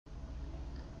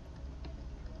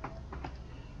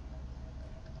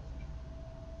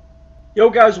Yo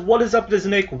guys, what is up? This is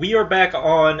Nick. We are back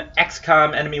on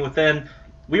XCOM Enemy Within.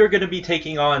 We are going to be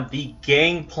taking on the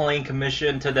Gangplank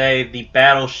mission today, the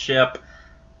battleship.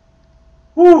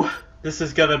 Whew, this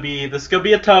is gonna be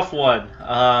a tough one.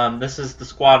 This is the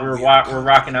squad we're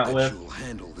rocking out with. You'll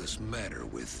handle this matter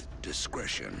with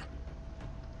discretion.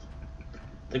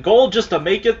 The goal just to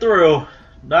make it through,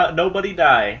 nobody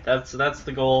die. That's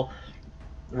the goal.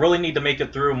 Really need to make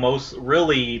it through,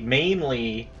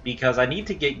 mainly because I need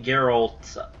to get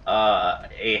Geralt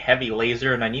a heavy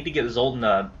laser, and I need to get Zoltan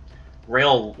a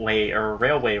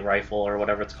railway rifle or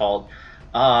whatever it's called.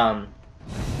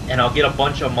 And I'll get a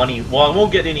bunch of money. Well, I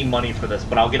won't get any money for this,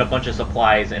 but I'll get a bunch of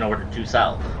supplies in order to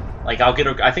sell. Like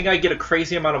I think I get a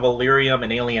crazy amount of Illyrium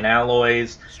and alien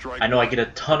alloys. I know I get a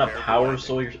ton of power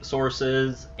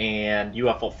sources and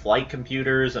UFO flight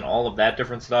computers and all of that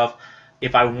different stuff.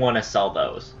 If I want to sell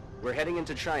those. We're heading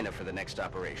into China for the next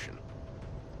operation.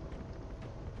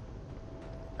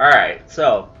 Alright,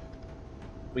 so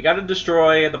we gotta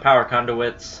destroy the power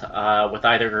conduits with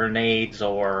either grenades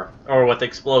or with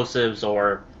explosives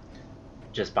or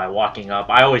just by walking up.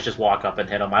 I always just walk up and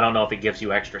hit them. I don't know if it gives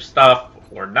you extra stuff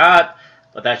or not,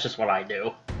 but that's just what I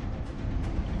do.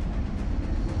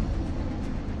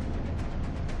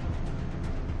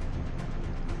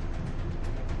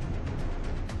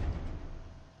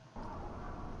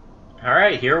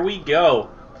 Alright, here we go.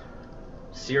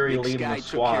 Siri leading the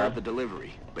squad. Took care of the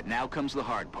delivery, but now comes the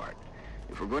hard part.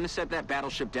 If we're going to set that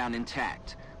battleship down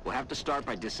intact, we'll have to start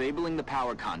by disabling the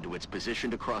power conduits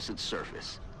positioned across its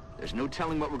surface. There's no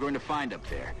telling what we're going to find up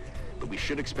there, but we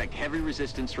should expect heavy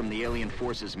resistance from the alien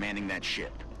forces manning that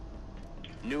ship.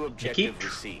 New objective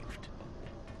received.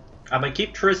 I'm gonna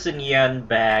keep Triss and Yen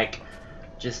back,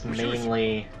 just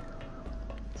mainly.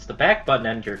 It's the back button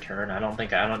end your turn. I don't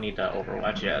need to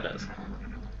overwatch. Yeah, it is.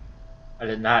 I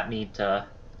did not need to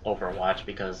overwatch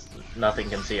because nothing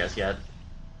can see us yet.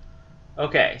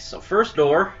 Okay, so first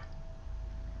door.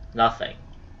 Nothing.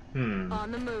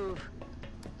 On the move.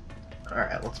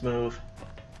 Alright, let's move.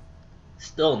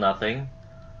 Still nothing.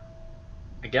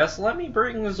 I guess let me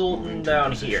bring Zoltan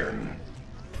down here.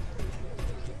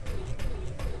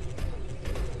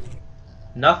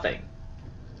 Nothing.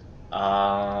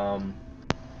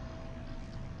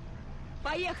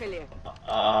 Поехали.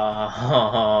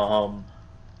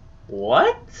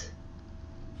 What?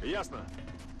 Ясно.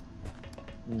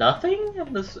 Nothing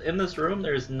in this room?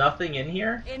 There's nothing in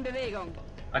here? In Bewegung.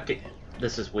 Okay,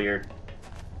 this is weird.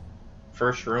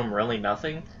 First room, really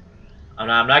nothing?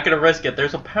 I'm not gonna risk it.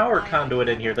 There's a power conduit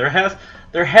in here. There has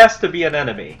to be an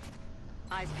enemy.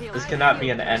 This cannot be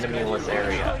an enemyless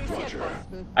area.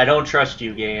 I don't trust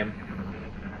you, game.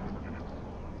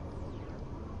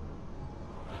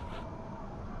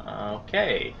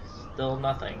 Okay, still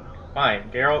nothing.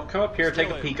 Fine, Geralt, come up here, take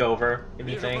a peek over.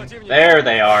 Anything? There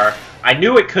they are. I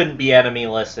knew it couldn't be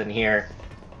enemyless in here.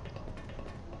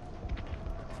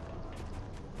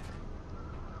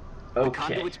 Okay. The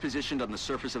conduits positioned on the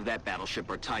surface of that battleship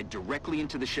are tied directly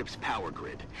into the ship's power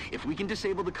grid. If we can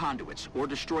disable the conduits or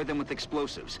destroy them with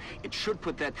explosives, it should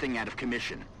put that thing out of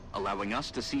commission, allowing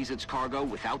us to seize its cargo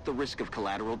without the risk of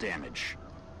collateral damage.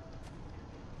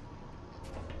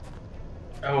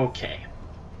 Okay.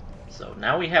 So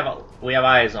now we have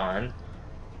eyes on.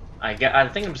 I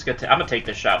think I'm gonna take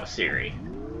this shot with Siri.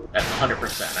 That's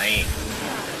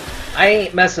 100%. I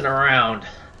ain't messing around.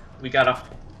 We gotta.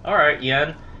 All right,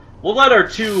 Yen. We'll let our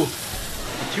the two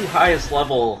highest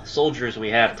level soldiers we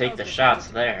have take the shots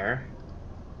there.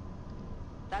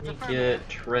 Let me get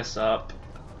Triss up.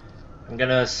 I'm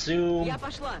gonna assume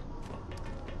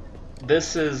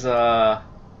this is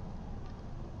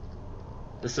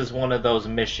one of those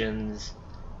missions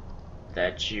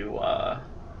that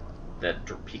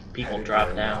people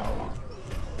drop down.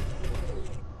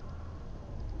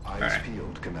 Alright.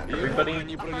 Everybody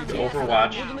to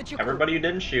Overwatch. Everybody who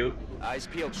didn't shoot. Eyes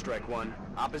peeled, Strike One.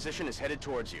 Opposition is headed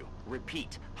towards you.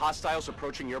 Repeat. Hostiles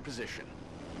approaching your position.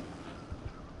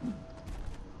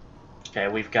 Okay,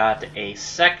 we've got a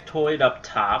sectoid up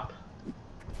top.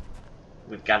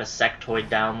 We've got a sectoid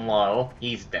down low.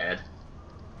 He's dead.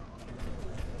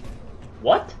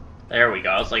 What? There we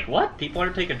go. I was like, what? People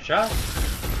aren't taking shots.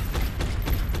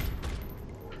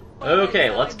 Okay,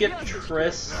 let's get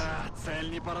Triss.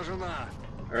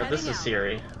 Or this is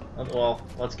Siri. Well,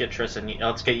 let's get Triss and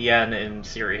let's get Yen and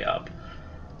Siri up.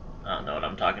 I don't know what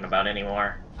I'm talking about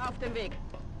anymore.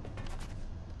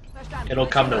 It'll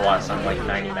come to us. I'm like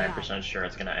 99% sure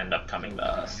it's gonna end up coming to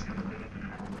us.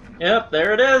 Yep,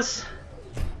 there it is.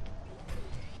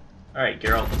 Alright,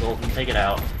 Geralt and Zoltan, take it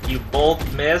out. You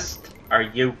both missed? Are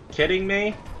you kidding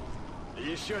me?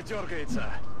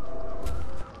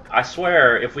 I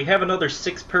swear, if we have another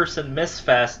 6-person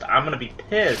misfest, I'm gonna be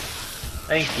pissed.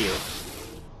 Thank you.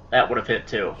 That would have hit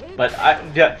too. But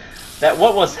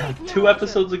what was 2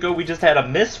 episodes ago? We just had a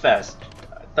misfest.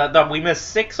 We missed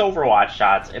 6 Overwatch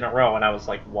shots in a row, and I was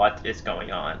like, what is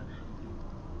going on?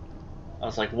 I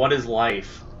was like, what is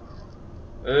life?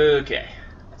 Okay.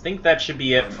 I think that should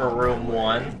be it for room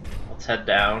 1. Let's head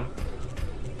down.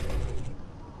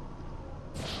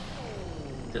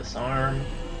 Disarm.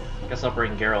 Guess I'll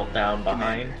bring Geralt down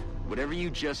behind. Whatever you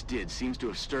just did seems to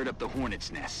have stirred up the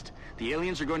hornet's nest. The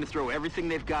aliens are going to throw everything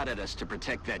they've got at us to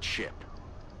protect that ship.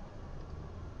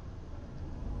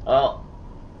 Well,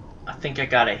 I think I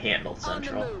got it handled,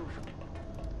 Central.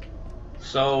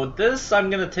 So this, I'm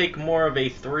gonna take more of a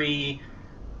 3...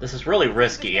 This is really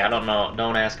risky. I don't know.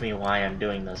 Don't ask me why I'm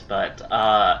doing this, but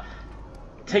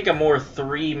take a more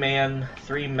 3 men,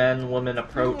 woman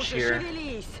approach here.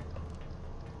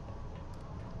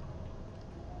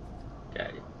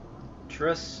 Okay,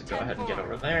 Triss, go ahead and get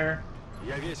over there.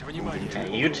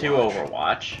 Okay, you 2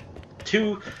 Overwatch.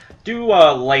 Do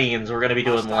lanes. We're gonna be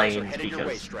doing lanes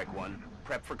because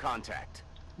Prep for contact.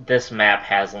 This map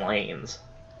has lanes.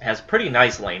 It has pretty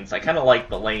nice lanes. I kind of like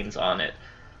the lanes on it.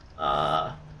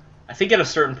 I think at a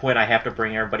certain point I have to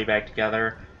bring everybody back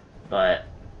together, but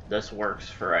this works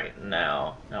for right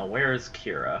now. Now, where is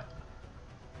Kira?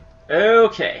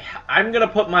 Okay, I'm gonna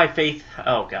put my faith...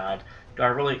 Oh, God. Do I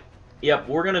really... Yep,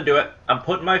 we're gonna do it. I'm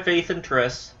putting my faith in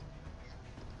Triss.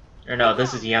 Or no,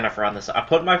 this is Yennefer on this. I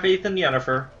put my faith in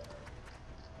Yennefer.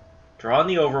 Drawing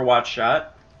the Overwatch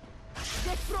shot.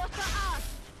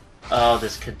 Oh,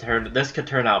 this could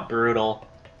turn out brutal.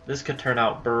 This could turn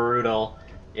out brutal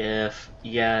if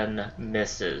Yen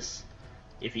misses.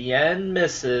 If Yen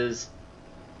misses,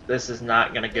 this is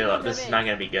not gonna go. This is not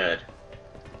gonna be good.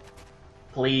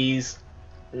 Please,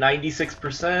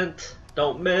 96%.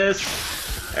 Don't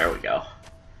miss. There we go.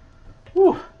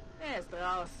 Whew.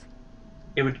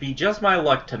 It would be just my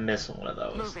luck to miss one of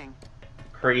those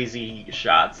crazy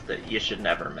shots that you should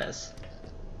never miss.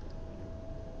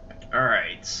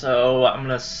 Alright, so I'm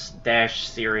gonna dash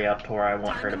Ciri up to where I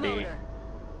want her to be.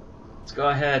 Let's go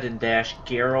ahead and dash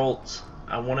Geralt.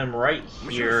 I want him right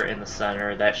here in the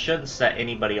center. That shouldn't set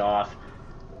anybody off.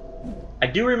 I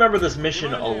do remember this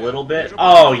mission a little bit.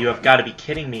 Oh, you have got to be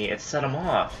kidding me. It set him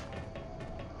off.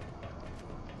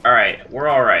 Alright, we're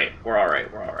alright. We're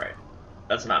alright, we're alright.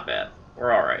 That's not bad.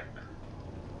 We're alright.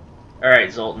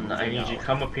 Alright, Zoltan, I need you to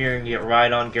come up here and get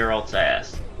right on Geralt's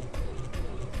ass.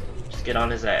 Just get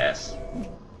on his ass.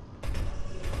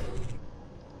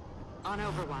 On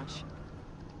Overwatch.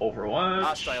 Overwatch.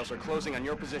 Hostiles are closing on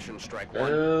your position, Strike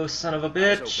One. Oh, son of a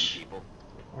bitch.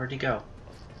 Where'd he go?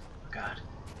 Oh, God.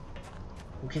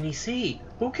 Who can he see?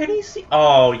 Who can he see?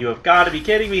 Oh, you have got to be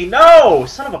kidding me. No!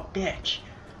 Son of a bitch.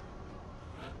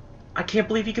 I can't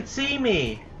believe he could see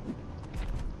me.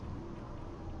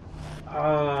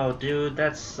 Oh, dude,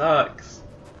 that sucks.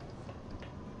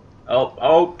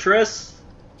 Oh, Triss.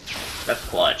 That's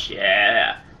clutch,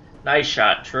 yeah. Nice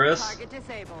shot, Triss. Target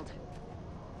disabled.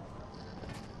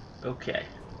 Okay.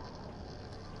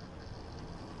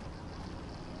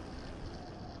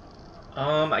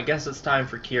 I guess it's time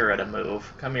for Kira to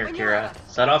move. Come here, Kira.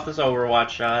 Set off this Overwatch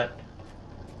shot.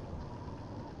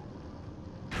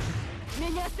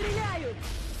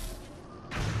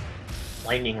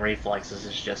 Lightning reflexes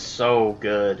is just so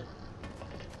good.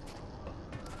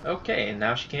 Okay, and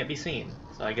now she can't be seen.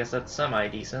 So I guess that's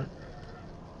semi-decent.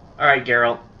 Alright,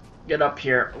 Geralt. Get up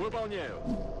here.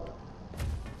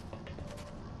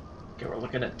 Okay, we're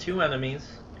looking at 2 enemies.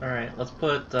 Alright, let's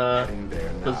put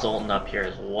Zoltan up here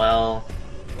as well.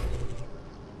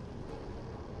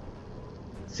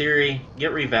 Ciri,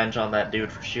 get revenge on that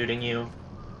dude for shooting you.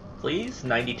 Please?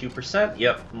 92%?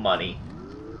 Yep, money.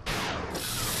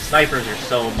 Snipers are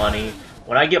so money.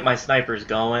 When I get my snipers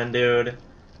going, dude,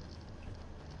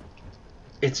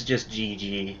 it's just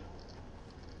GG.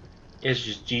 It's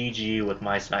just GG with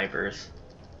my snipers.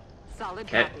 Solid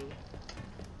Okay. copy.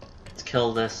 Let's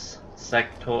kill this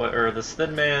sector, or this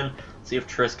thin man. See if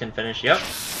Triss can finish. Yep.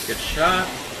 Good shot.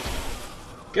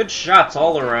 Good shots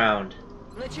all around.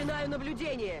 Начинаю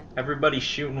наблюдение. Everybody's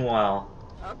shooting well.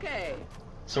 Okay.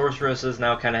 Sorceresses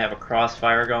now kind of have a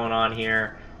crossfire going on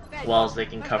here, as well as they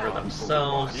can cover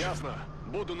themselves.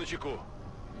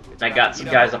 I got some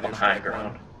guys up on the high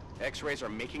ground. X-rays are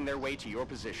making their way to your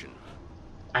position.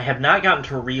 I have not gotten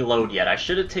to reload yet. I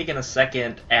should have taken a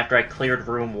second after I cleared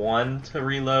room 1 to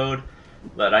reload,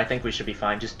 but I think we should be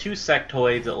fine. Just 2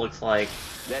 sectoids, it looks like.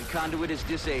 That conduit is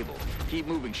disabled. Keep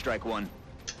moving, Strike One.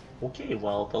 Okay,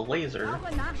 well, the laser...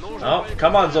 Oh,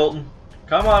 come on, Zoltan.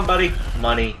 Come on, buddy.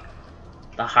 Money.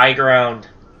 The high ground.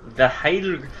 The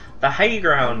high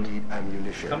ground Need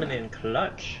ammunition. coming in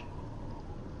clutch.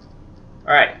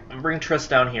 Alright, I'm gonna bring Triss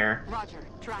down here. Roger.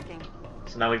 Tracking.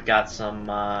 So now we've got some,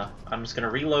 I'm just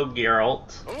gonna reload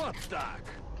Geralt.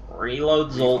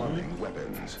 Reload Zoltan. Rearming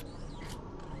weapons.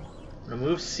 I'm gonna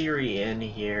move Ciri in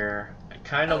here. I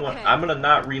kinda want, Okay. I'm gonna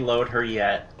not reload her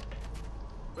yet.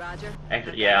 Roger.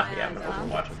 Actually, yeah, I'm gonna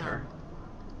overwatch with her.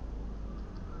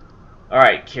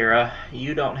 Alright, Kira,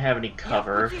 you don't have any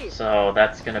cover, so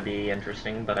that's gonna be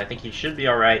interesting, but I think you should be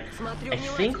alright. I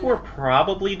think we're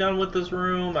probably done with this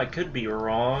room. I could be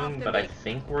wrong, but I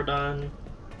think we're done.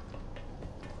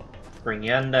 Bring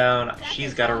Yen down.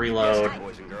 She's gotta reload.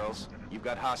 Boys and girls, you've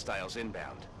got hostiles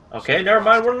inbound. Okay, never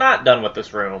mind, we're not done with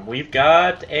this room. We've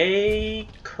got a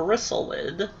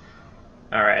chrysalid.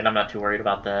 Alright, I'm not too worried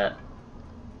about that.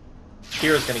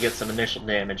 Kira's gonna get some initial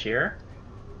damage here.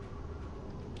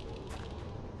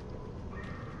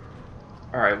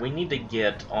 Alright, we need to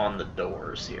get on the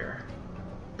doors here.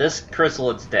 This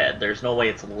chrysalid's dead. There's no way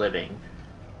it's living.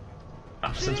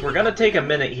 Since we're gonna take a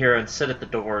minute here and sit at the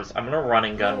doors, I'm gonna run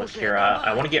and gun with Kira.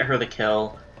 I want to get her the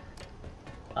kill.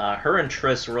 Her and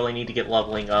Triss really need to get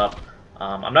leveling up.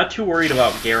 I'm not too worried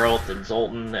about Geralt and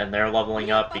Zoltan and their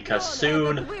leveling up because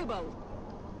soon,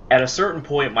 at a certain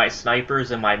point, my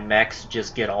snipers and my mechs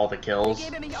just get all the kills.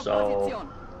 So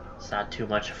it's not too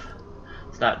much.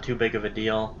 It's not too big of a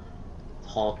deal.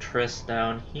 Haul Triss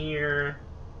down here.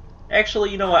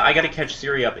 Actually, you know what? I gotta catch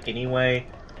Ciri up anyway,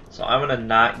 so I'm gonna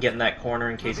not get in that corner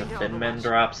in case a Thin Man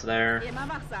drops there.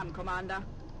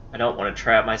 I don't want to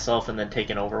trap myself and then take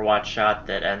an Overwatch shot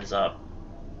that ends up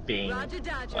being,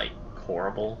 like,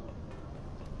 horrible.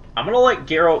 I'm gonna let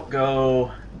Geralt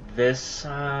go this,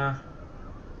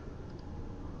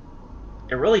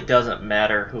 It really doesn't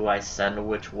matter who I send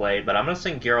which way, but I'm gonna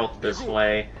send Geralt this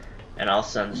way, and I'll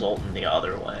send Zoltan the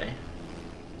other way.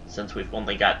 Since we've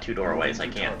only got 2 doorways, I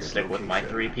can't stick with my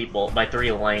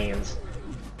 3 lanes.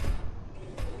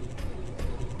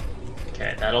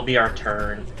 Okay, that'll be our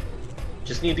turn.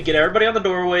 Just need to get everybody on the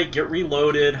doorway, get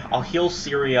reloaded. I'll heal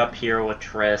Ciri up here with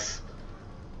Triss.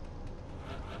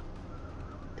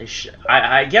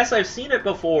 I guess I've seen it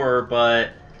before, but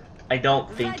I don't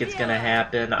think it's gonna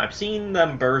happen. I've seen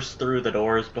them burst through the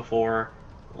doors before,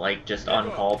 like just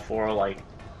uncalled for, like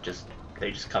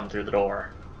they just come through the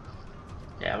door.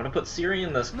 Yeah, I'm gonna put Ciri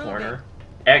in this corner.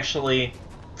 Actually,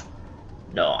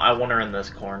 no, I want her in this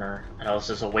corner. I know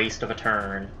this is a waste of a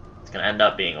turn. It's gonna end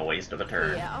up being a waste of a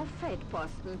turn.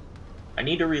 I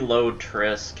need to reload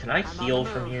Triss. Can I heal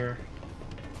from here?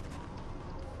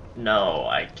 No,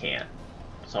 I can't.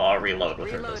 So I'll reload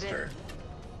with her this turn.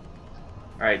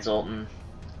 Alright, Zoltan.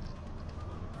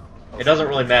 It doesn't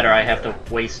really matter, I have to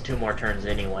waste 2 more turns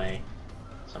anyway.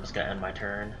 So I'm just gonna end my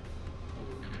turn.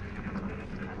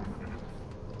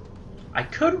 I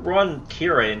could run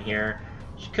Kira in here.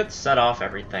 She could set off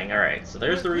everything. Alright, so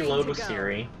there's the reload with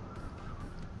Ciri.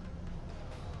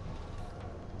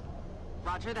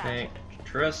 Okay,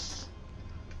 Triss.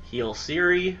 Heal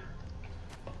Ciri.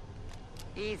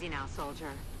 Easy now, soldier.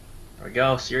 There we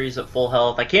go, Ciri's at full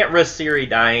health. I can't risk Ciri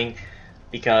dying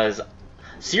because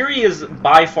Ciri is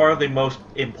by far the most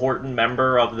important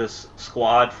member of this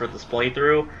squad for this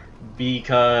playthrough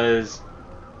because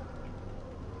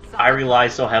I rely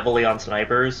so heavily on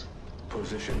snipers.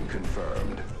 Position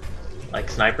confirmed. Like,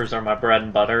 snipers are my bread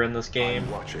and butter in this game.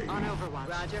 Watching. On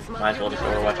Overwatch. Might as well just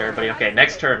overwatch everybody. Okay,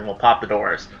 next turn, we'll pop the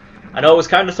doors. I know it was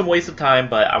kind of some waste of time,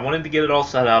 but I wanted to get it all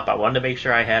set up. I wanted to make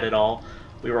sure I had it all.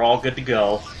 We were all good to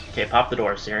go. Okay, pop the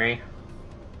door, Ciri.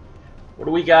 What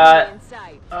do we got?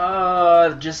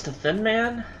 Just a Thin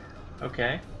Man?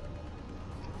 Okay.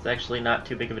 It's actually not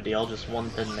too big of a deal, just 1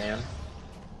 Thin Man.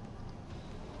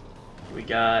 We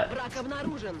got...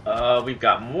 we've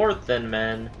got more Thin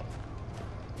Men.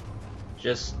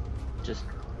 Just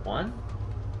 1?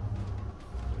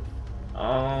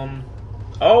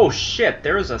 Oh shit,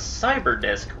 there's a cyber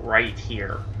disc right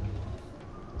here.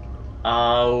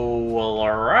 Oh, well,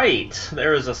 alright.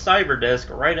 There is a cyber disc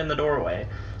right in the doorway.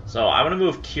 So I'm gonna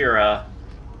move Kira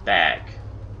back.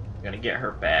 I'm gonna get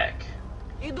her back.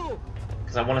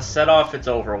 Because I want to set off its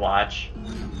Overwatch.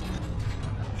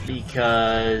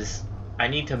 Because I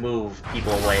need to move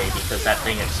people away because that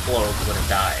thing explodes when it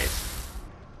dies.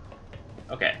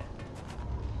 Okay.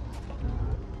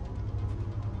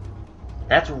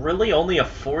 That's really only a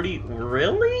 40...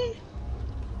 Really?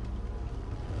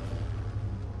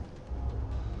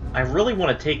 I really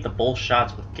want to take the bull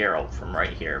shots with Geralt from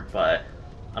right here, but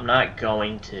I'm not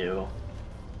going to.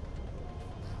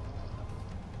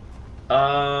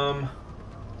 Oh,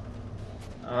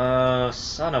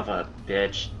 Son of a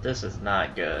bitch. This is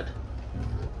not good.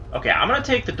 Okay, I'm gonna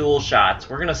take the dual shots.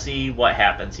 We're gonna see what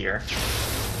happens here.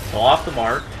 So off the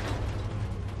mark.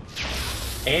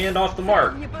 And off the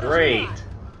mark. Great.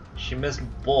 She missed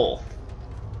both.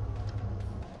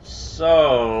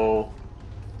 So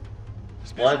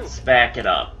let's back it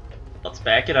up. Let's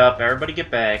back it up. Everybody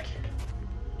get back.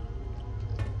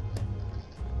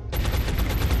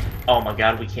 Oh my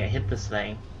god, we can't hit this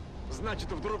thing.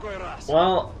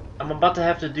 Well, I'm about to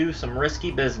have to do some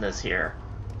risky business here.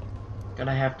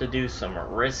 Gonna have to do some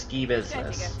risky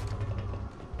business.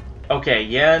 Okay,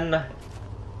 Yen.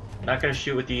 Not gonna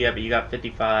shoot with you yet, but you got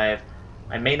 55.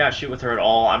 I may not shoot with her at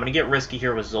all. I'm gonna get risky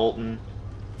here with Zoltan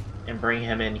and bring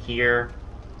him in here.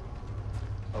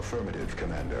 Affirmative,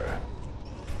 Commander.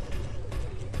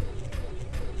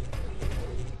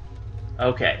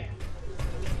 Okay.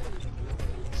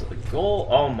 So the goal.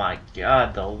 Oh my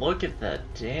god! The look at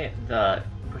the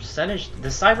percentage. The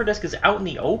cyber disc is out in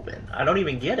the open. I don't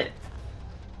even get it.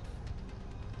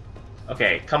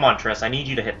 Okay, come on, Triss. I need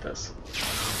you to hit this.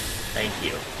 Thank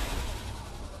you.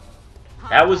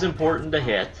 That was important to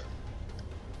hit.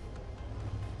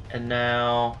 And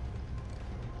now,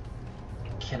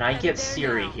 can I get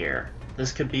Siri here?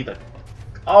 This could be the...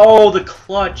 Oh, the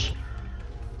clutch!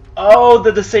 Oh,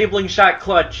 the disabling shot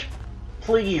clutch!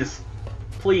 Please.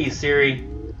 Please, Siri.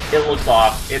 It looks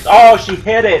off. Oh, she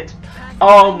hit it!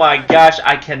 Oh my gosh,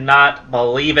 I cannot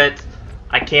believe it.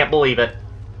 I can't believe it.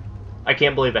 I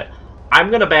can't believe it. I'm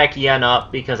gonna back Yen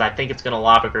up because I think it's gonna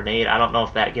lob a grenade. I don't know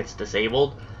if that gets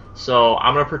disabled. So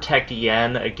I'm gonna protect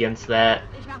Yen against that.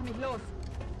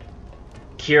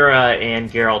 Kira and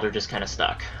Geralt are just kind of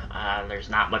stuck. There's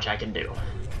not much I can do.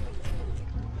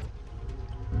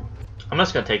 I'm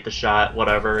just gonna take the shot,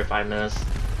 whatever, if I miss.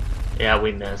 Yeah,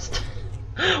 we missed.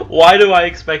 Why do I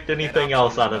expect anything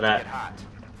else out of that?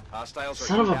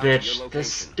 Son of a bitch,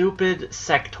 this stupid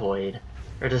sectoid.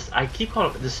 Or this, I keep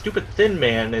calling it, this stupid thin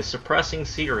man is suppressing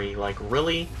Siri. Like,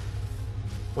 really?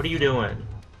 What are you doing?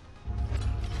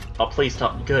 Oh, please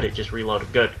tell. Good, it just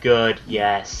reloaded. Good, good,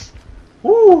 yes.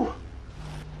 Woo!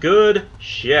 Good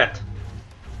shit.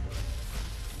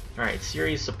 Alright,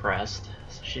 Siri's suppressed,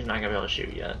 so she's not gonna be able to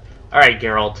shoot yet. Alright,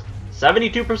 Geralt.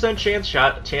 72%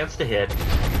 chance to hit.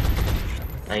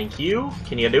 Thank you.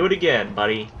 Can you do it again,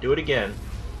 buddy? Do it again.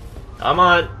 Come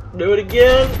on, do it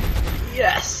again.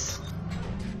 Yes!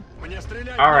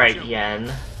 Alright,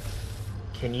 Yen.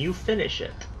 Can you finish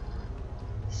it?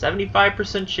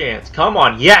 75% chance. Come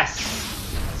on, yes!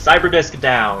 Cyberdisc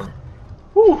down.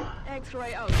 Whew.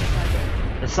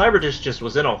 The Cyberdisc just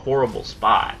was in a horrible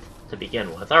spot to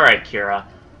begin with. Alright, Kira.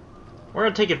 We're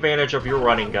gonna take advantage of your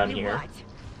running gun here.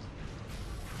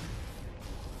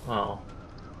 Oh.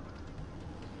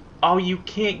 Oh, you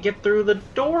can't get through the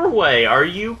doorway. Are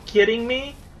you kidding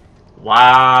me?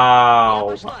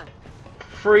 Wow.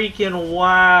 Freaking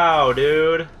wow,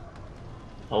 dude.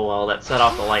 Oh well, that set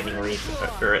off the lightning or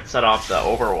it set off the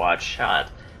Overwatch shot.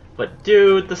 But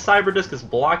dude, the Cyberdisc is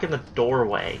blocking the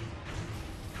doorway.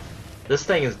 This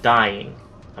thing is dying.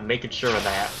 I'm making sure of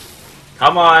that.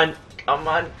 Come on, come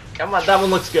on, come on. That one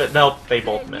looks good. Nope, they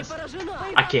both missed.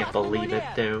 I can't believe it,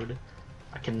 dude.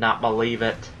 I cannot believe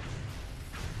it.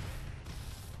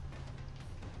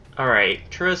 Alright,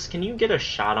 Triss, can you get a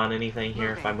shot on anything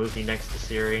here if I move you next to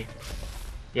Siri?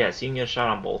 Yes, you can get a shot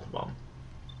on both of them.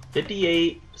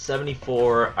 58,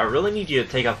 74. I really need you to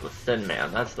take out the thin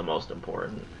man. That's the most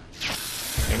important.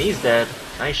 And he's dead.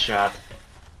 Nice shot.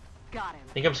 Got him.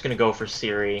 I think I'm just gonna go for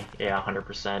Siri. Yeah,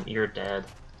 100%. You're dead.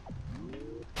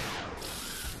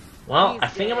 Well, I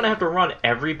think I'm gonna have to run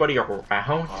everybody around.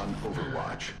 On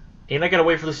Overwatch. And I gotta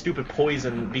wait for the stupid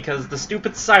poison because the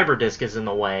stupid Cyberdisc is in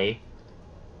the way.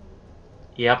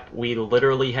 Yep, we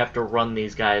literally have to run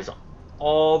these guys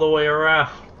all the way around.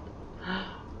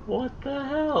 What the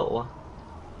hell?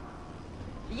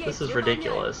 This is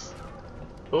ridiculous.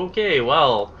 Okay,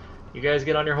 well, you guys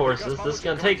get on your horses. This is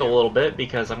gonna take a little bit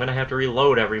because I'm gonna have to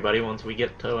reload everybody once we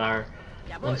get to our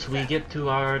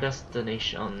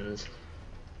destinations.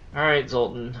 Alright,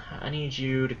 Zoltan, I need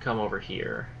you to come over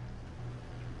here.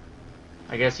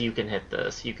 I guess you can hit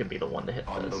this. You can be the one to hit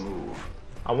On this. the move.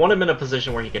 I want him in a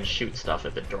position where he can shoot stuff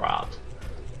if it dropped.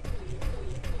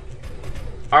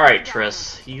 Alright,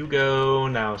 Triss, you go.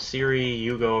 Now, Siri,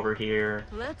 you go over here.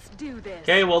 Let's do this.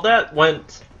 Okay, well that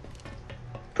went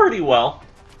pretty well.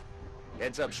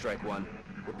 Heads up, Strike One.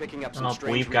 We're picking up some Oh,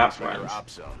 strange we've got readings from your friends. op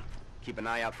zone. Keep an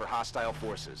eye out for hostile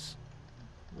forces.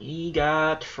 We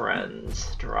got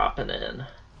friends dropping in.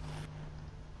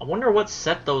 I wonder what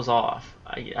set those off.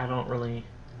 I don't really...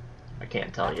 I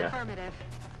can't tell you. Affirmative.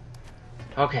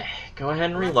 Okay, go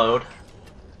ahead and reload.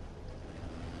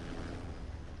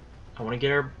 I want to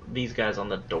get these guys on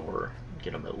the door.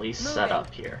 Get them at least set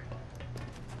up here.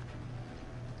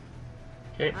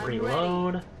 Okay, I'm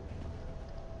reload.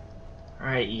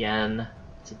 Alright, Yen.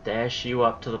 To dash you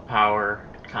up to the power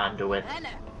conduit.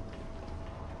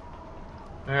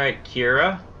 Alright,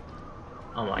 Kira.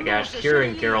 Oh my gosh, Kira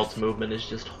and Geralt's movement is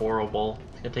just horrible.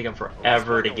 It's gonna take them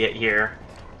forever to get here.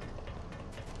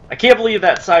 I can't believe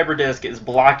that cyber disc is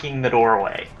blocking the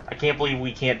doorway. I can't believe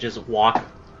we can't just walk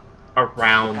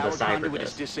around the power cyber conduit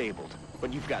is disc. disabled,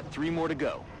 but you've got 3 more to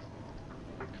go.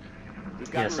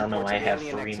 Yes, I know I have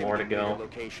 3 more to go.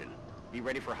 Location. Be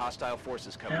ready for hostile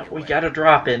forces coming Yeah, your we way. got a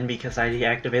drop in because I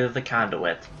deactivated the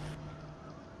conduit.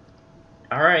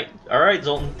 Alright,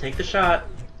 Zoltan, take the shot.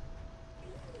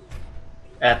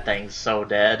 That thing's so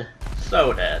dead.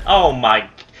 So dead. Oh my...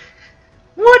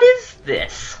 What is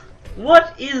this?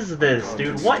 What is this,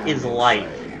 dude? What is life?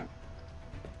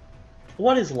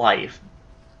 What is life?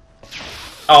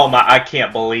 Oh my, I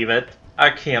can't believe it. I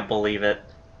can't believe it.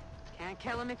 Can't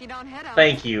kill him if you don't hit him.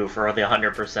 Thank you for the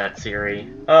 100%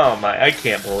 Siri. Oh my, I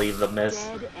can't believe the miss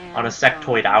on a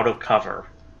sectoid out of cover.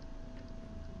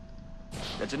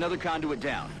 That's another conduit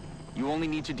down. You only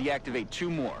need to deactivate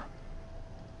 2 more.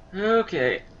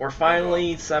 Okay, we're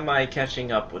finally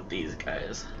semi-catching up with these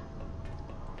guys.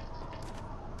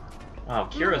 Wow,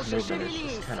 Kira's movement is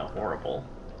just kind of horrible.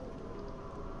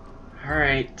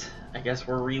 Alright, I guess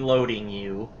we're reloading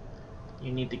you.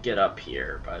 You need to get up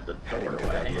here by the Heading to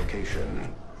that doorway.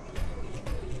 location.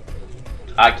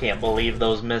 I can't believe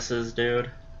those misses, dude.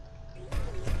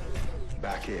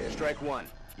 Back in. Strike 1.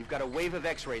 You've got a wave of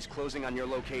X-rays closing on your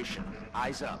location.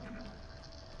 Eyes up.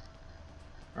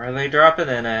 Where are they dropping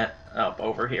in at? Up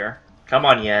over here. Come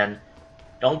on, Yen.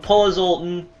 Don't pull a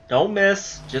Zoltan. Don't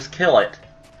miss. Just kill it.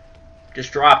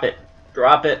 Just drop it.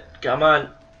 Drop it. Come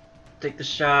on. Take the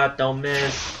shot. Don't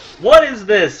miss. What is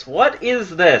this? What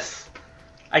is this?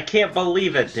 I can't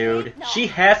believe it, dude. She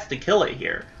has to kill it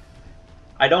here.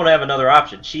 I don't have another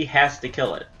option. She has to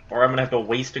kill it. Or I'm gonna have to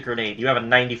waste a grenade. You have a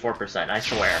 94%, I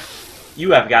swear.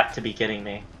 You have got to be kidding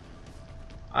me.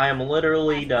 I am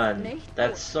literally done.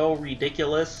 That's so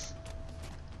ridiculous.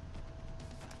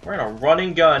 We're gonna run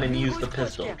and gun and use the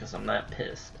pistol because I'm that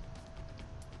pissed.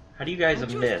 How do you guys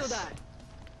miss?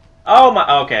 Oh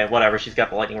my, okay, whatever. She's got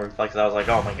the lightning reflex. I was like,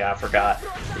 oh my god, I forgot.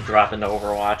 They drop into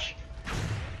Overwatch.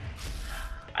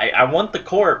 I want the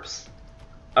corpse.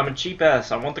 I'm a cheap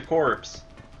ass. I want the corpse.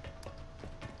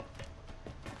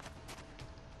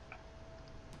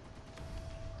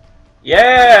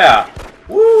 Yeah!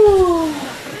 Woo!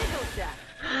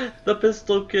 The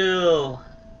pistol kill.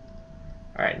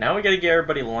 Alright, now we gotta get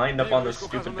everybody lined up on this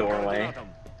stupid doorway.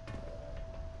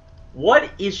 What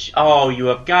is oh, you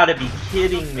have gotta be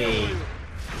kidding me.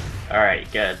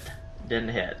 Alright, good. Didn't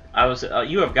hit. I was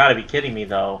you have gotta be kidding me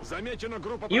though.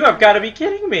 You have gotta be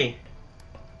kidding me.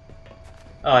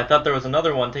 Oh, I thought there was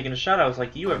another one taking a shot. I was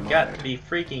like, you have got to be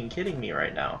freaking kidding me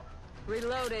right now.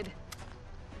 Reloaded.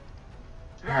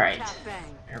 Alright.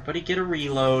 Everybody get a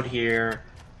reload here.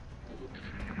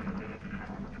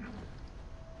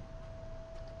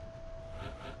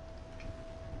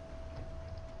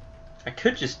 I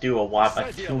could just do a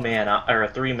 2-man or a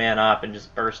 3-man op and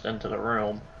just burst into the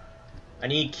room. I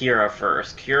need Kira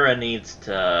first. Kira needs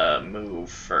to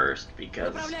move first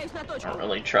because I don't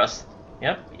really trust.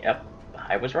 Yep.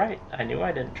 I was right. I knew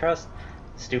I didn't trust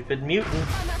stupid mutant.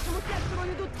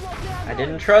 I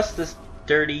didn't trust this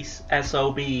dirty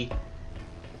SOB.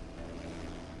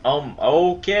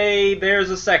 Okay, there's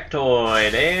a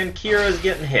sectoid, and Kira's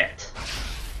getting hit.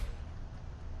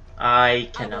 I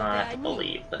cannot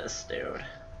believe this, dude.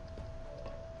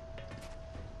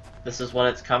 This is what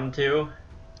it's come to?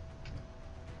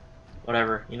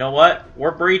 Whatever. You know what?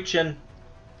 We're breaching.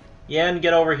 Yen,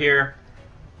 get over here.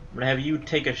 I'm gonna have you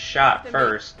take a shot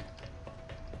first.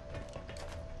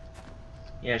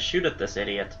 Yeah, shoot at this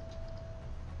idiot.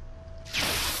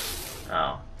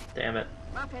 Oh, damn it.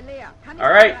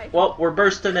 Alright, well, we're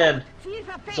bursting in.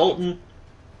 Zoltan.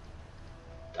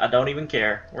 I don't even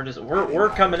care. We're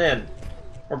coming in.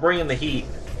 We're bringing the heat.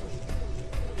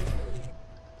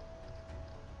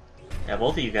 Yeah,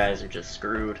 both of you guys are just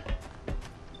screwed.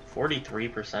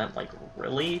 43%, like,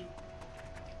 really?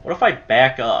 What if I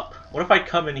back up? What if I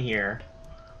come in here?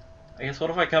 I guess what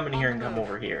if I come in here and come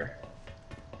over here?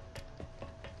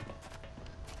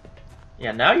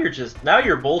 Yeah, now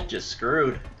you're both just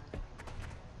screwed.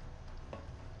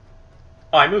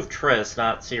 Oh, I moved Triss,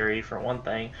 not Siri, for one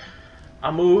thing.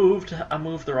 I moved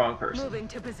the wrong person. Moving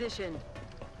to position.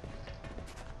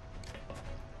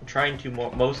 I'm trying to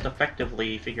most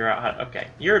effectively figure out how. Okay,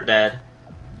 you're dead.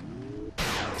 He's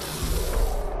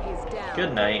down.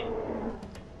 Good night.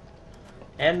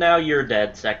 And now you're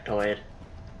dead, sectoid.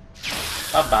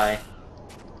 Bye-bye.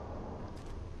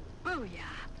 Booyah.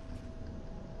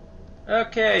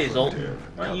 Okay, Zoltan.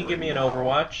 Affirmative. Why don't you give me an Covering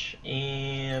now. Overwatch,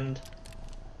 and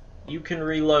you can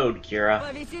reload, Kira.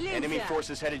 Enemy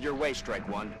forces headed your way, Strike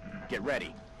One. Get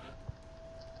ready.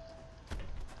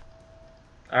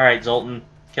 Alright, Zoltan.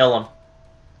 Kill him.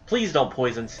 Please don't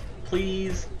poison.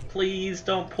 Please, please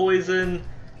don't poison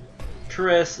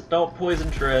Triss. Don't poison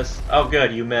Triss. Oh,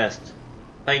 good, you missed.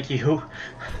 Thank you.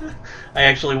 I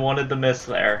actually wanted the miss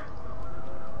there.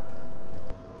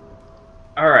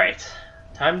 Alright.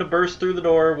 Time to burst through the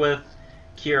door with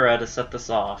Kira to set this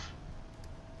off.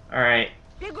 Alright.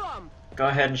 Go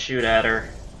ahead and shoot at her.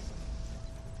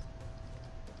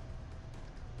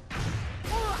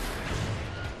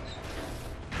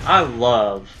 I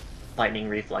love lightning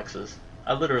reflexes.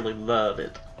 I literally love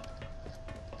it.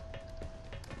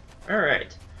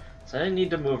 Alright. So I didn't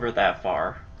need to move her that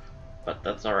far. But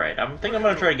that's alright. I think I'm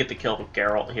going to try to get the kill with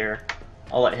Geralt here.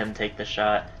 I'll let him take the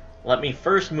shot. Let me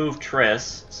first move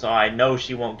Triss, so I know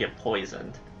she won't get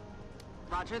poisoned.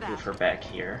 Roger that. Move her back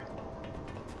here.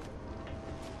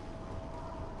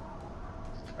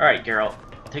 Alright, Geralt.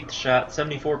 Take the shot.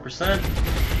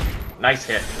 74%. Nice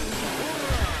hit.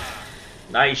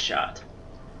 Nice shot.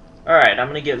 Alright, I'm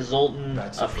gonna get Zoltan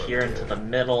up here into the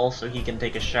middle so he can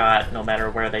take a shot no matter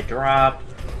where they drop.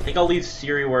 I think I'll leave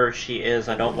Ciri where she is.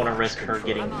 I don't want to risk her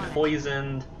getting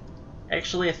poisoned.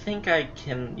 Actually, I think I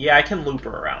can... Yeah, I can loop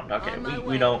her around. Okay,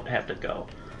 we don't have to go.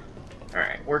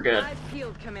 Alright, we're good. Live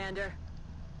field, Commander.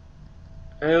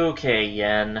 Okay,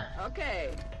 Yen.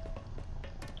 Okay.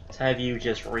 Let's have you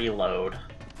just reload.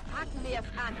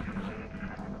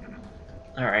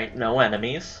 Alright, no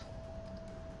enemies.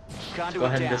 Conduit Go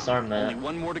ahead and down. disarm that. Only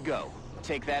one more to go.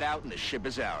 Take that out and the ship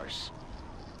is ours.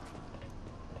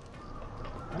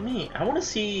 I want to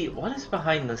see what is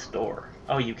behind this door.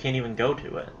 Oh, you can't even go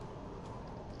to it.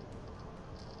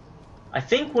 I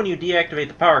think when you deactivate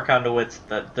the power conduits,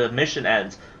 the mission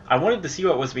ends. I wanted to see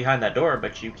what was behind that door,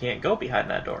 but you can't go behind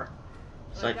that door.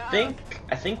 So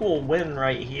I think we'll win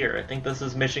right here. I think this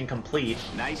is mission complete.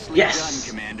 Nicely Yes! done,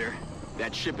 Commander.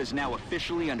 That ship is now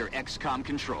officially under XCOM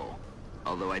control.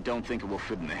 Although I don't think it will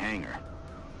fit in the hangar.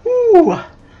 Woo!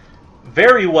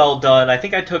 Very well done. I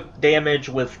think I took damage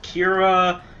with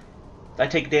Kira. I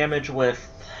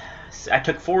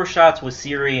took 4 shots with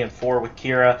Ciri and 4 with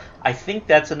Kira. I think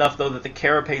that's enough, though, that the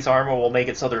carapace armor will make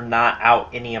it so they're not out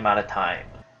any amount of time.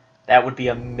 That would be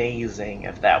amazing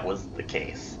if that was the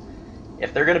case.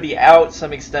 If they're going to be out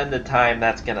some extended time,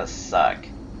 that's going to suck.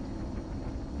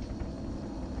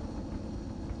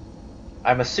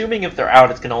 I'm assuming if they're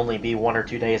out, it's going to only be 1 or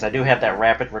 2 days. I do have that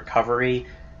rapid recovery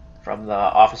from the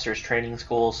officers' training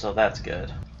school, so that's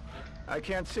good. I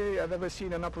can't say I've ever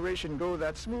seen an operation go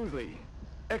that smoothly.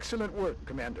 Excellent work,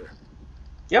 Commander.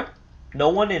 Yep, no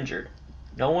one injured.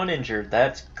 No one injured.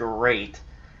 That's great.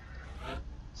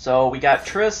 So we got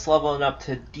Triss leveling up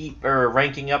to deep, or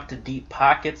ranking up to deep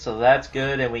pockets, so that's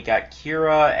good. And we got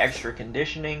Kira extra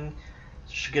conditioning.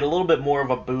 Should get a little bit more of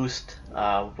a boost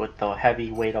with the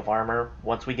heavy weight of armor.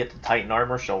 Once we get to Titan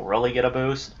armor, she'll really get a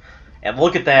boost. And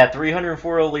look at that,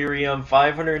 304 Illyrium,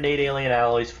 508 alien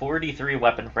alloys, 43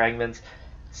 weapon fragments,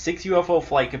 6 UFO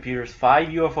flight computers, 5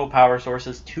 UFO power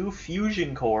sources, 2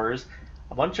 fusion cores,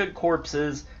 a bunch of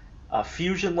corpses,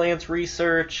 fusion lance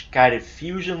research, guided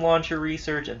fusion launcher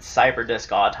research, and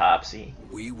cyberdisk autopsy.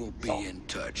 We will be in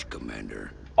touch,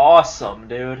 Commander. Awesome,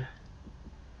 dude.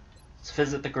 Let's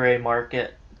visit the gray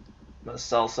market. I'm gonna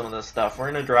sell some of this stuff.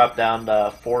 We're gonna drop down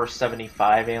to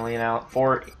 475 alien out.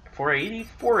 480?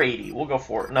 480. We'll go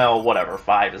for it. No, whatever.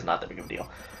 5 is not that big of a deal.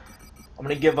 I'm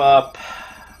gonna give up.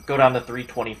 Go down to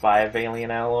 325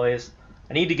 alien alloys.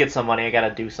 I need to get some money. I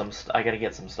gotta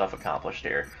get some stuff accomplished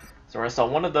here. So we're gonna sell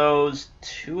one of those,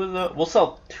 2 of the. We'll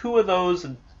sell 2 of those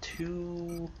and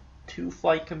two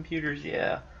flight computers.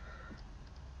 Yeah.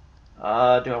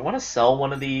 Do I want to sell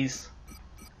one of these?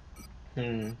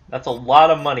 That's a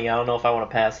lot of money. I don't know if I want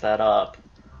to pass that up.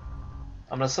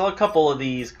 I'm going to sell a couple of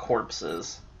these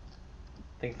corpses.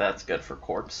 I think that's good for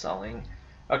corpse selling.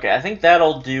 Okay, I think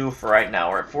that'll do for right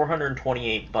now. We're at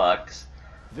 428 bucks.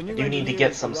 I do need to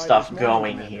get some stuff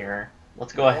going here.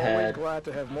 Let's go ahead. Glad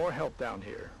to have more help down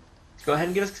here. Let's go ahead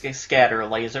and get a scatter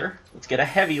laser. Let's get a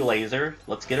heavy laser.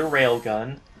 Let's get a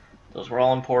railgun. Those were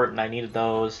all important. I needed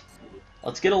those.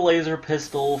 Let's get a laser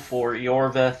pistol for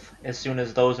Yorvith. As soon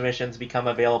as those missions become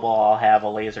available, I'll have a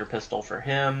laser pistol for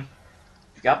him.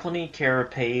 We've got plenty of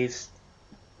carapace.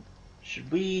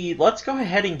 Let's go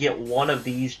ahead and get one of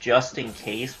these just in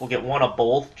case. We'll get one of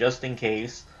both just in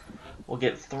case. We'll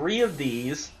get 3 of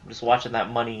these. I'm just watching that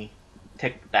money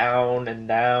tick down and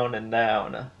down and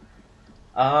down.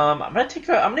 I'm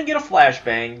gonna get a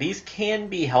flashbang. These can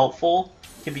be helpful,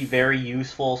 can be very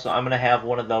useful. So I'm gonna have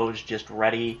one of those just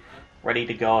ready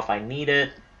to go if I need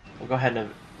it. We'll go ahead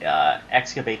and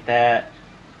excavate that.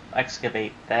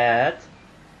 Excavate that.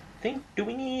 I think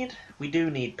we do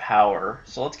need power.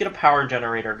 So let's get a power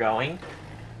generator going.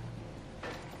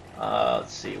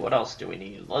 Let's see, what else do we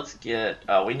need? Let's get,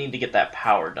 we need to get that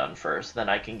power done first. Then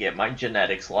I can get my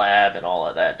genetics lab and all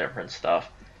of that different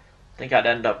stuff. I think I'd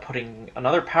end up putting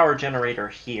another power generator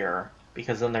here,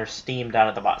 because then there's steam down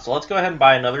at the bottom. So let's go ahead and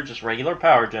buy another just regular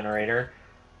power generator.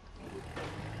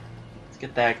 Let's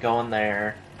get that going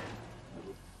there.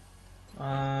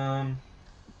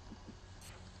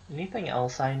 Anything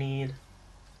else I need?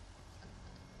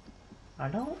 I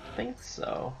don't think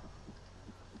so.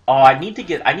 Oh, I need to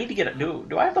get it.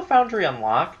 Do I have the foundry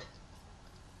unlocked?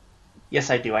 Yes,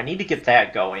 I do. I need to get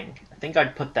that going. I think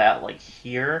I'd put that like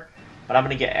here, but I'm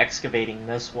gonna get excavating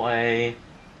this way.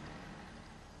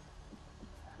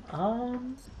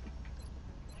 Alright,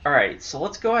 so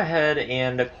let's go ahead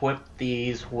and equip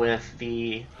these with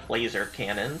the laser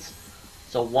cannons.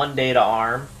 So 1 day to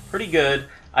arm. Pretty good.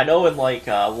 I know in like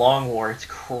Long War, it's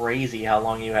crazy how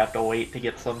long you have to wait to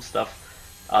get some stuff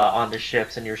on the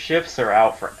ships, and your ships are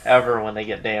out forever when they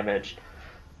get damaged.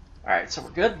 Alright, so we're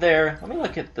good there. Let me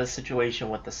look at the situation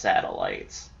with the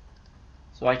satellites.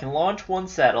 So I can launch one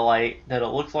satellite that it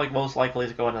looks like most likely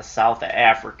is going to South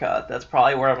Africa. That's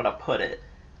probably where I'm going to put it.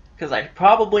 Because I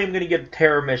probably am going to get a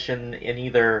terror mission in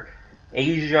either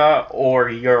Asia or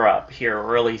Europe here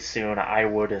really soon, I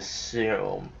would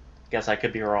assume. Guess I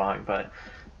could be wrong, but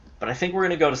I think we're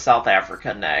going to go to South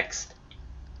Africa next.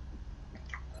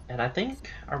 And I think,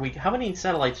 how many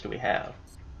satellites do we have?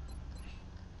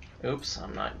 Oops,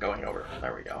 I'm not going over.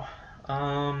 There we go.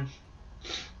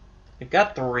 We've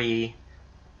got 3.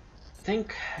 I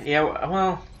think, yeah,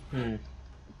 well,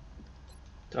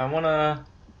 Do I want to...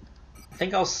 I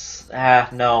think I'll...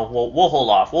 no, we'll hold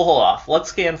off. We'll hold off. Let's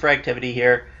scan for activity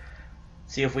here.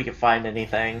 See if we can find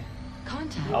anything.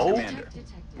 Contact. Oh. Commander,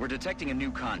 we're detecting a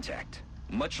new contact.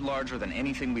 Much larger than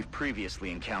anything we've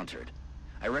previously encountered.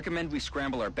 I recommend we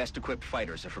scramble our best-equipped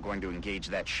fighters if we're going to engage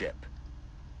that ship.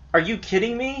 Are you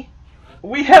kidding me?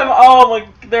 We have... Oh, my...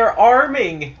 They're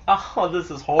arming! Oh, this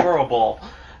is horrible.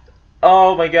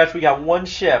 Oh, my gosh, we got 1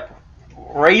 ship.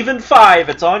 Raven 5,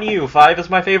 it's on you. 5 is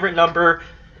my favorite number,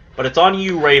 but it's on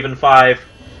you, Raven 5.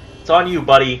 It's on you,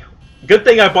 buddy. Good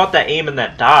thing I bought that aim and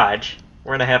that dodge.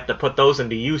 We're gonna have to put those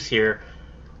into use here.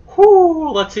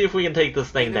 Whoo! Let's see if we can take this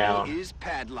thing down.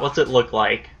 What's it look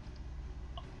like?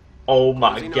 Oh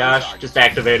my gosh, just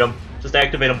activate them. Just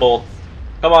activate them both.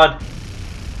 Come on.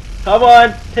 Come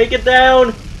on, take it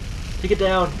down. Take it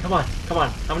down. Come on, come on.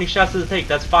 How many shots does it take?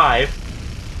 That's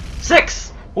 5.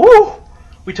 6! Woo!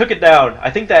 We took it down. I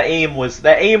think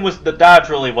the dodge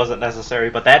really wasn't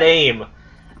necessary, but that aim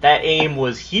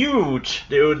was huge,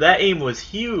 dude. That aim was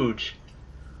huge.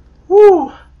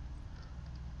 Woo!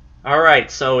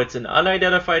 Alright, so it's an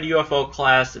unidentified UFO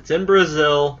class. It's in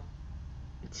Brazil.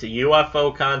 It's a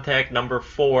UFO contact number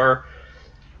 4.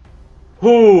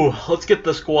 Whoo! Let's get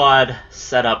the squad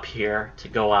set up here to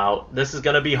go out. This is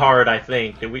gonna be hard, I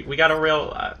think. We got a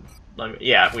rail...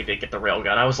 yeah, we did get the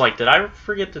railgun. I was like, did I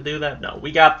forget to do that? No,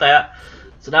 we got that.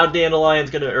 So now Dandelion's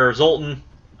gonna... or Zoltan.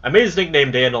 I made his nickname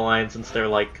Dandelion since they're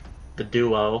like the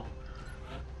duo.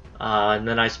 And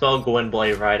then I spelled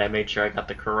Gwynblade right. I made sure I got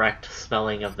the correct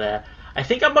spelling of that. I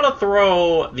think I'm gonna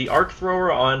throw the arc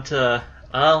thrower onto...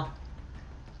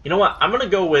 you know what? I'm gonna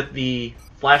go with the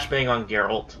flashbang on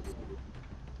Geralt.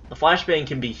 The flashbang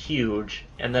can be huge,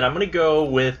 and then I'm gonna go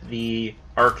with the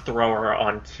arc thrower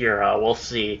on Kira. We'll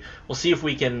see. We'll see if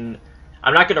we can...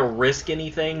 I'm not gonna risk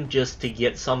anything just to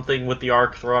get something with the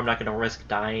arc thrower. I'm not gonna risk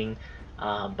dying.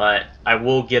 But I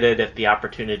will get it if the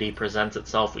opportunity presents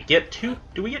itself. We get 2...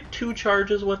 Do we get 2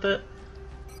 charges with it?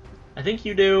 I think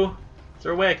you do. Is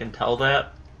there a way I can tell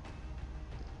that?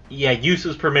 Yeah,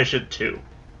 uses permission 2.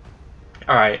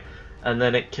 Alright. And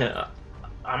then it can...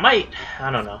 I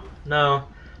don't know. No.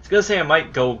 I was gonna say I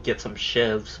might go get some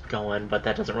shivs going, but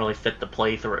that doesn't really fit the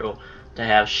playthrough to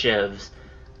have shivs.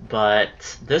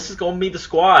 But this is gonna be the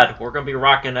squad. We're gonna be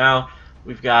rocking out.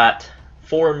 We've got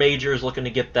 4 majors looking to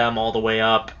get them all the way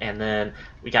up, and then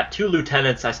we got 2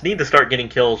 lieutenants. I need to start getting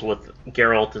kills with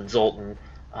Geralt and Zoltan.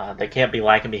 They can't be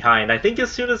lacking behind. I think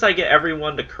as soon as I get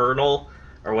everyone to Colonel,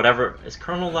 or whatever, is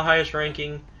Colonel the highest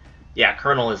ranking? Yeah,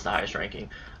 Colonel is the highest ranking.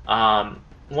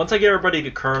 Once I get everybody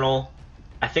to Colonel,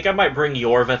 I think I might bring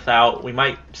Yorvith out. We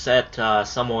might set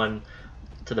someone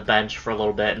to the bench for a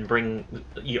little bit and bring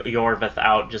Yorvith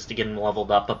out just to get him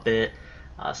leveled up a bit.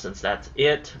 since that's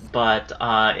it. But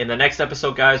in the next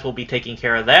episode, guys, we'll be taking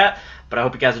care of that. But I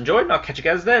hope you guys enjoyed, and I'll catch you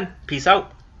guys then. Peace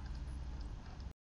out.